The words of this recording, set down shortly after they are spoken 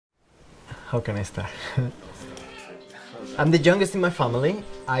How can I start? I'm the youngest in my family.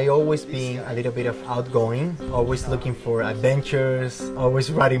 I always been a little bit of outgoing, always looking for adventures,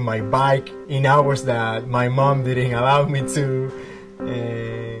 always riding my bike in hours that my mom didn't allow me to.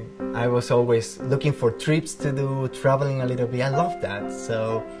 I was always looking for trips to do, traveling a little bit. I love that.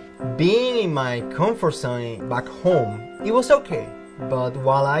 So being in my comfort zone back home, it was okay. But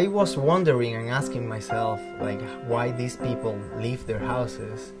while I was wondering and asking myself like why these people leave their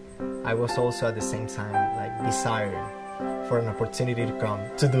houses, I was also at the same time like desiring for an opportunity to come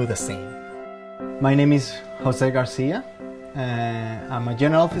to do the same. My name is Jose Garcia. I'm a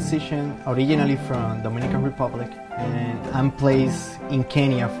general physician originally from Dominican Republic, and I'm placed in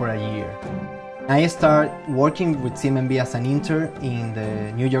Kenya for a year. I started working with CMMB as an intern in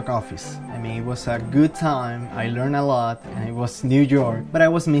the New York office. I mean, it was a good time. I learned a lot, and it was New York, but I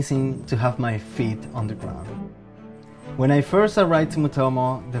was missing to have my feet on the ground. When I first arrived to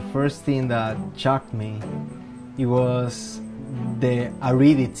Mutomo, the first thing that shocked me, it was the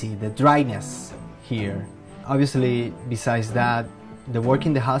aridity, the dryness here. Obviously, besides that, the work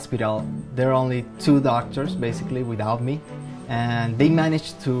in the hospital, there are only 2 doctors basically without me, and they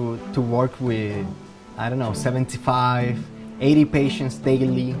managed to work with, I don't know, 75, 80 patients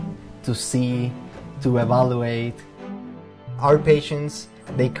daily to see, to evaluate. Our patients,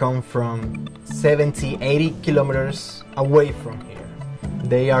 they come from 70, 80 kilometers away from here.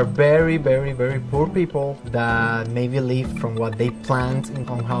 They are very, very, very poor people that maybe live from what they plant in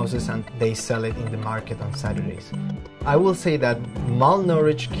own houses and they sell it in the market on Saturdays. I will say that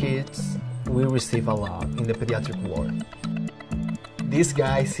malnourished kids we receive a lot in the pediatric ward. These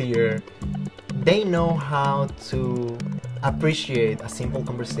guys here, they know how to appreciate a simple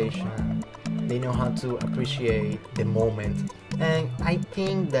conversation. They know how to appreciate the moment. And I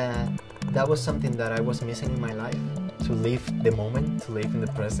think that that was something that I was missing in my life. To live the moment, to live in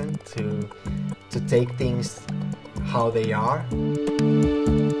the present, to take things how they are.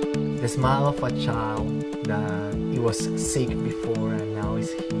 The smile of a child that he was sick before and now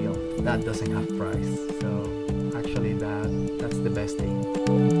is healed, that doesn't have price. So actually that's the best thing.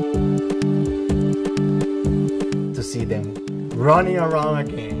 To see them running around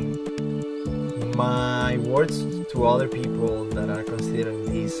again. My words to other people that are considering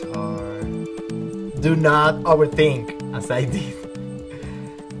this are, do not overthink as I did.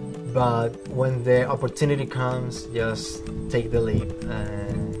 But when the opportunity comes, just take the leap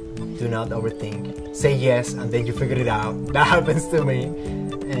and do not overthink. Say yes and then you figure it out. That happens to me,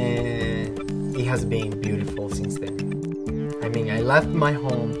 and it has been beautiful since then. I mean, I left my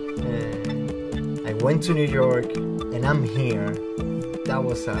home and I went to New York and I'm here. That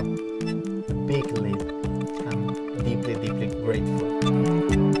was a big leap. I'm deeply, deeply grateful.